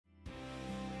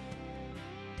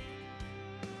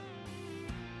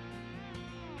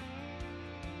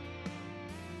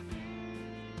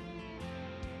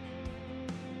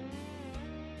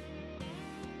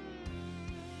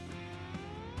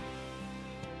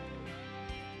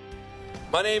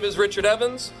My name is Richard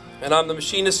Evans, and I'm the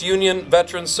Machinist Union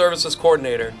Veterans Services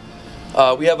Coordinator.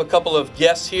 We have a couple of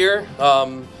guests here.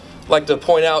 I'd like to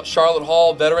point out Charlotte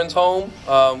Hall Veterans Home.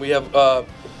 We have a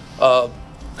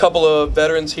couple of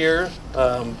veterans here.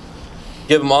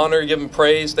 Give them honor, give them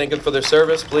praise, thank them for their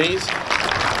service, please.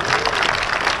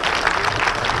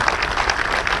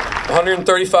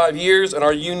 135 years, and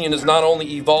our union is not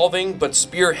only evolving, but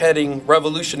spearheading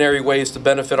revolutionary ways to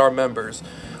benefit our members,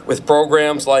 with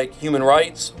programs like human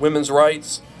rights, women's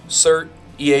rights, CERT,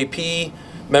 EAP,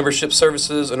 membership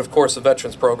services, and of course the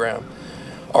Veterans Program.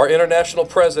 Our international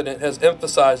president has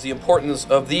emphasized the importance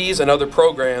of these and other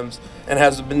programs and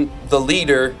has been the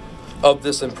leader of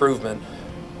this improvement.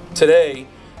 Today,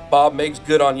 Bob makes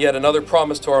good on yet another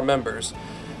promise to our members.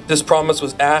 This promise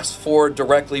was asked for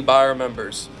directly by our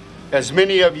members. As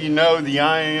many of you know, the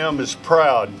IAM is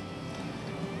proud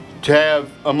to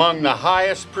have among the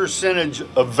highest percentage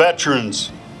of veterans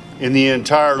in the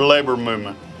entire labor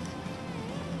movement.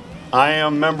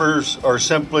 IAM members are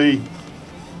simply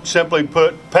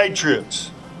put,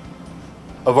 patriots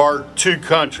of our two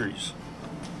countries.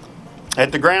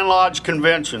 At the Grand Lodge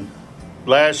Convention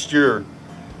last year,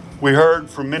 we heard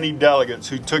from many delegates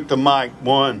who took the mic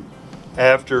one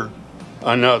after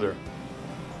another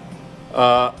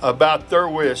about their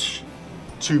wish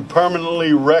to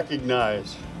permanently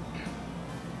recognize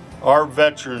our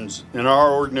veterans in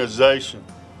our organization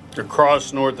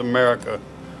across North America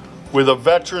with a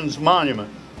Veterans Monument.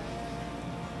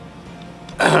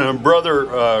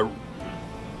 Brother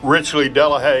Rich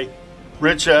Delahaye,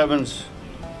 Rich Evans,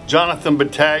 Jonathan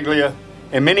Battaglia,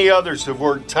 and many others have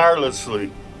worked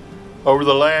tirelessly over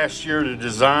the last year to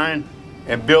design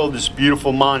and build this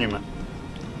beautiful monument.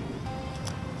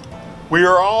 We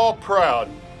are all proud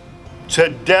to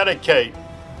dedicate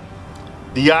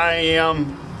the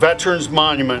IAM Veterans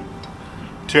Monument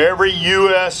to every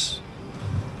U.S.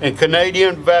 and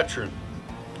Canadian veteran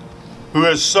who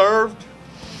has served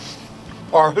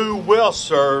or who will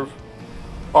serve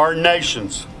our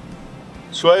nations.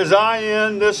 So as I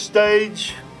end this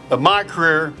stage of my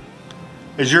career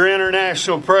as your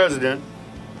international president,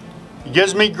 it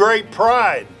gives me great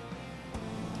pride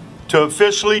to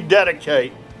officially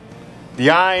dedicate the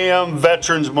IAM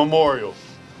Veterans Memorial